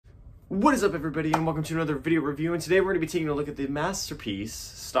What is up, everybody, and welcome to another video review. And today we're going to be taking a look at the Masterpiece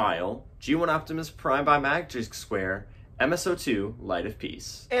style G1 Optimus Prime by Magic Square MS-02 Light of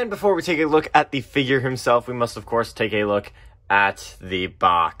Peace. And before we take a look at the figure himself, we must of course take a look at the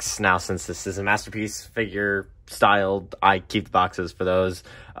box. Now, since this is a Masterpiece figure styled, I keep the boxes for those.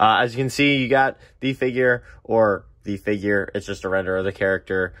 As you can see, you got the figure, it's just a render of the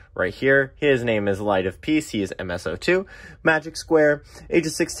character right here. His name is Light of Peace. He is MS-02, Magic Square,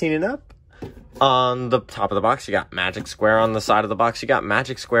 ages 16 and up. On the top of the box, you got Magic Square. On the side of the box, you got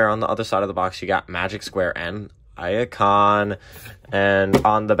Magic Square. On the other side of the box, you got Magic Square and Icon. And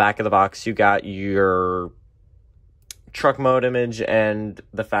on the back of the box, you got your truck mode image and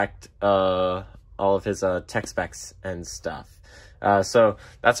the fact, all of his tech specs and stuff. So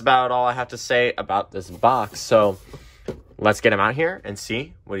that's about all I have to say about this box. So let's get him out here and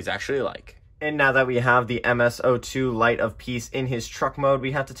see what he's actually like. And now that we have the MS-02 Light of Peace in his truck mode,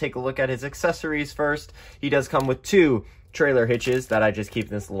 we have to take a look at his accessories first. He does come with two trailer hitches that I just keep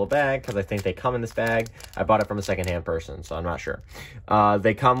in this little bag because I think they come in this bag. I bought it from a secondhand person, so I'm not sure.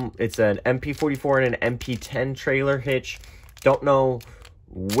 It's an MP44 and an MP10 trailer hitch. Don't know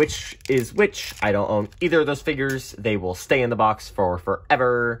which is which. I don't own either of those figures. They will stay in the box for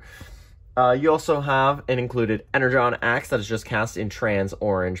forever. You also have an included Energon axe that is just cast in trans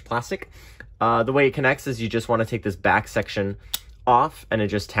orange plastic. The way it connects is you just want to take this back section off and it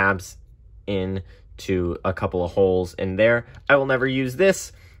just tabs in to a couple of holes in there. I will never use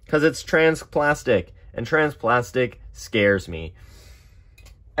this because it's trans plastic, and trans plastic scares me.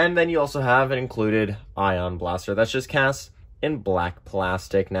 And then you also have an included ion blaster that's just cast in black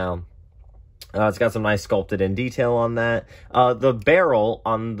plastic. Now, it's got some nice sculpted in detail on that. The barrel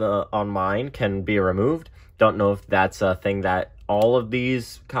on mine can be removed. Don't know if that's a thing that all of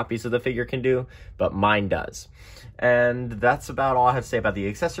these copies of the figure can do, but mine does. And that's about all I have to say about the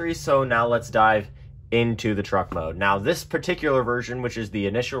accessories. So now let's dive into the truck mode. Now, this particular version, which is the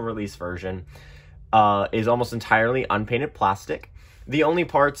initial release version, is almost entirely unpainted plastic. The only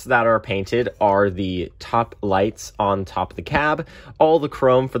parts that are painted are the top lights on top of the cab, all the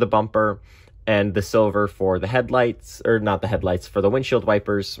chrome for the bumper, and the silver for the headlights, or not the headlights, for the windshield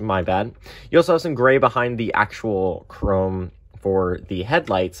wipers, my bad. You also have some gray behind the actual chrome for the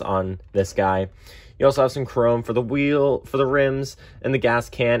headlights on this guy. You also have some chrome for the wheel, for the rims, and the gas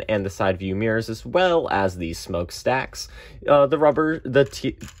can, and the side view mirrors, as well as the smokestacks.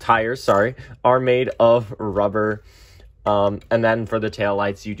 The tires, are made of rubber. And then for the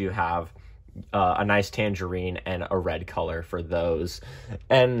taillights, you do have a nice tangerine and a red color for those.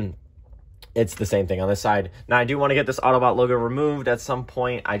 And it's the same thing on this side. Now, I do want to get this Autobot logo removed at some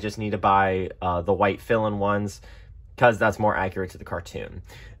point. I just need to buy the white fill-in ones because that's more accurate to the cartoon.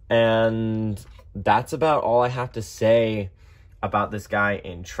 And that's about all I have to say about this guy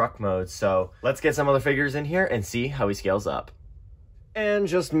in truck mode. So let's get some other figures in here and see how he scales up. And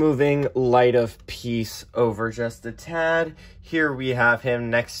just moving Light of Peace over just a tad, here we have him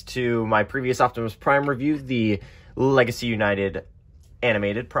next to my previous Optimus Prime review, the Legacy United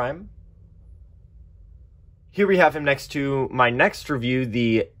Animated Prime. Here we have him next to my next review,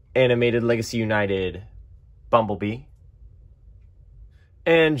 the Animated Legacy United Bumblebee.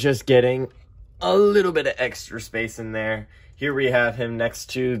 And just getting a little bit of extra space in there, here we have him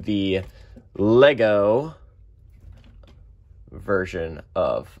next to the Lego version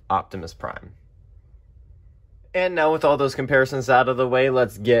of Optimus Prime. And now with all those comparisons out of the way,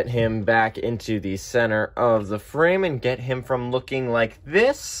 let's get him back into the center of the frame and get him from looking like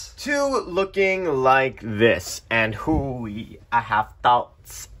this to looking like this. And I have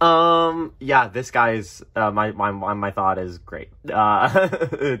thoughts. Yeah, this guy's my thought is great. I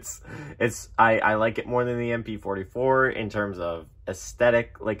like it more than the MP44 in terms of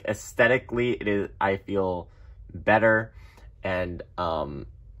aesthetic. Like aesthetically, it is, I feel, better. And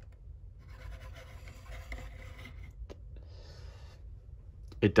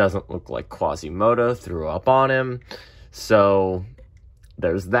it doesn't look like Quasimodo threw up on him, so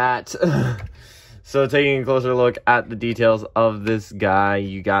there's that. So taking a closer look at the details of this guy,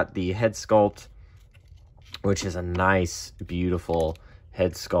 you got the head sculpt, which is a nice, beautiful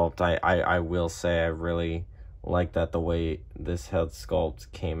head sculpt. I will say I really like that, the way this head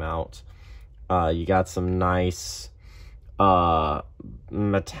sculpt came out. You got some nice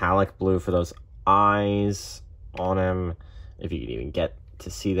metallic blue for those eyes on him, if you can even get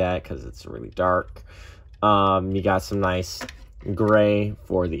to see that because it's really dark. You got some nice gray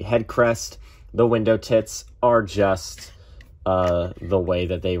for the head crest. The window tits are just the way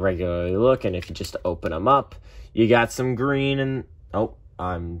that they regularly look, and if you just open them up, you got some green, and oh,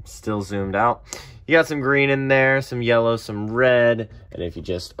 I'm still zoomed out. You got some green in there, some yellow, some red, and if you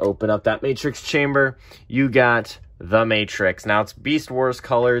just open up that Matrix chamber, you got the Matrix. Now, it's Beast Wars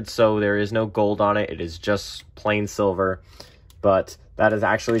colored, so there is no gold on it. It is just plain silver, but that is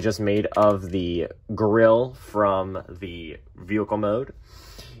actually just made of the grill from the vehicle mode.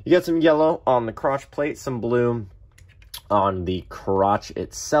 You got some yellow on the crotch plate, some blue on the crotch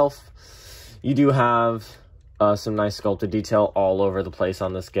itself. You do have some nice sculpted detail all over the place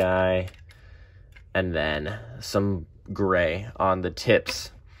on this guy. And then some gray on the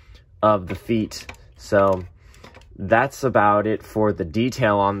tips of the feet. So that's about it for the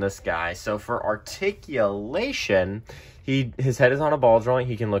detail on this guy. So for articulation, his head is on a ball joint.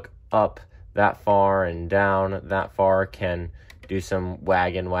 He can look up that far and down that far, can do some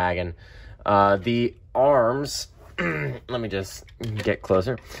wagging. The arms, let me just get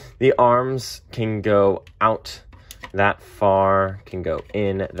closer. The arms can go out that far, can go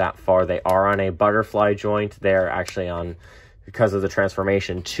in that far. They are on a butterfly joint. They're actually on, because of the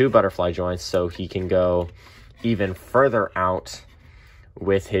transformation, 2 butterfly joints, so he can go even further out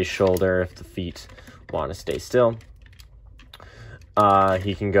with his shoulder if the feet want to stay still.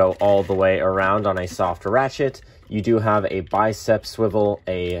 He can go all the way around on a soft ratchet. You do have a bicep swivel,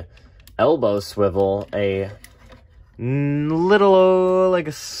 a elbow swivel, a little like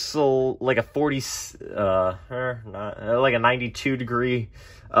a 92 degree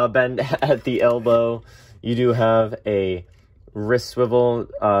bend at the elbow. You do have a wrist swivel.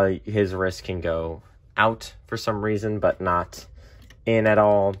 His wrist can go out for some reason, but not in at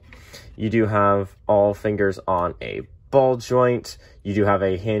all. You do have all fingers on a ball joint. You do have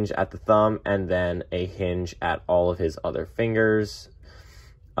a hinge at the thumb and then a hinge at all of his other fingers.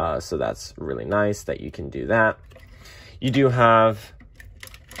 So that's really nice that you can do that. You do have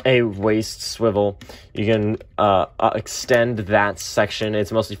a waist swivel. You can extend that section.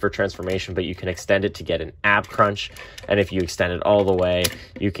 It's mostly for transformation, but you can extend it to get an ab crunch. And if you extend it all the way,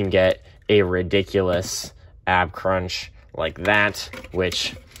 you can get a ridiculous ab crunch like that,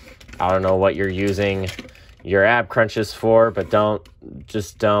 which I don't know what you're using your ab crunches for, but don't.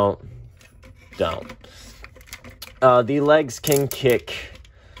 The legs can kick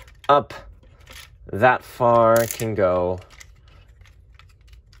up that far, can go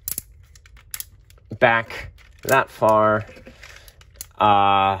back that far.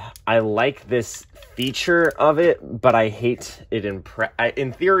 I like this feature of it, but I hate it in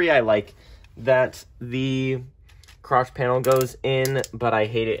theory. I like that the crotch panel goes in, but I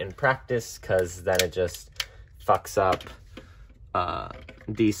hate it in practice because then it just fucks up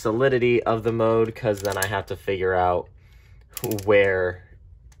the solidity of the mode, because then I have to figure out where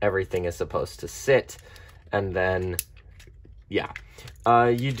everything is supposed to sit. And then, yeah.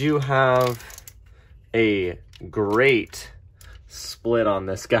 You do have a great split on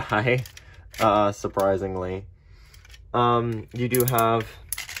this guy, surprisingly. You do have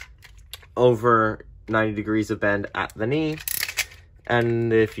over 90 degrees of bend at the knee.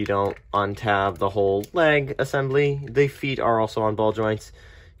 And if you don't untab the whole leg assembly, the feet are also on ball joints.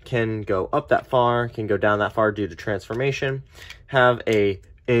 Can go up that far, can go down that far due to transformation. Have a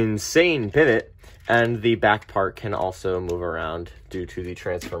insane pivot, and the back part can also move around due to the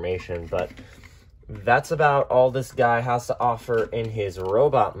transformation. But that's about all this guy has to offer in his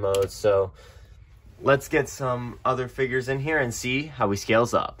robot mode. So let's get some other figures in here and see how he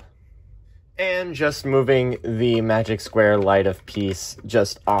scales up. And just moving the Magic Square Light of Peace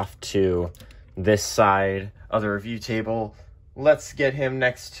just off to this side of the review table, let's get him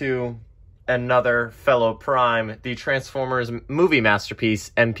next to another fellow Prime, the Transformers movie masterpiece,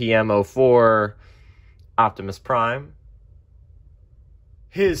 MPM-04 Optimus Prime.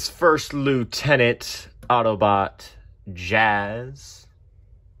 His first lieutenant, Autobot Jazz.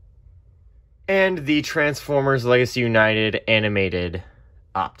 And the Transformers Legacy United animated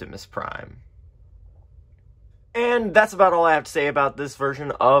Optimus Prime. And that's about all I have to say about this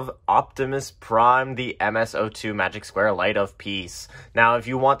version of Optimus Prime, the MS-02 Magic Square Light of Peace. Now, if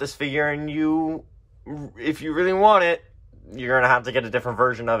you want this figure and if you really want it, you're going to have to get a different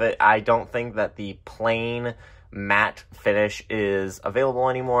version of it. I don't think that the plain matte finish is available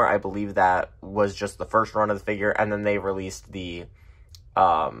anymore. I believe that was just the first run of the figure, and then they released the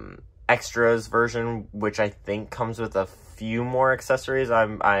extras version, which I think comes with a few more accessories.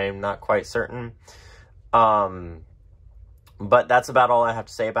 I'm not quite certain. But that's about all I have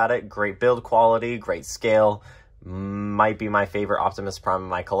to say about it. Great build quality, great scale. Might be my favorite Optimus Prime in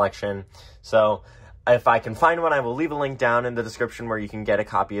my collection. So if I can find one, I will leave a link down in the description where you can get a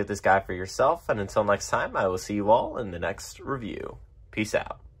copy of this guy for yourself. And until next time, I will see you all in the next review. Peace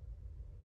out.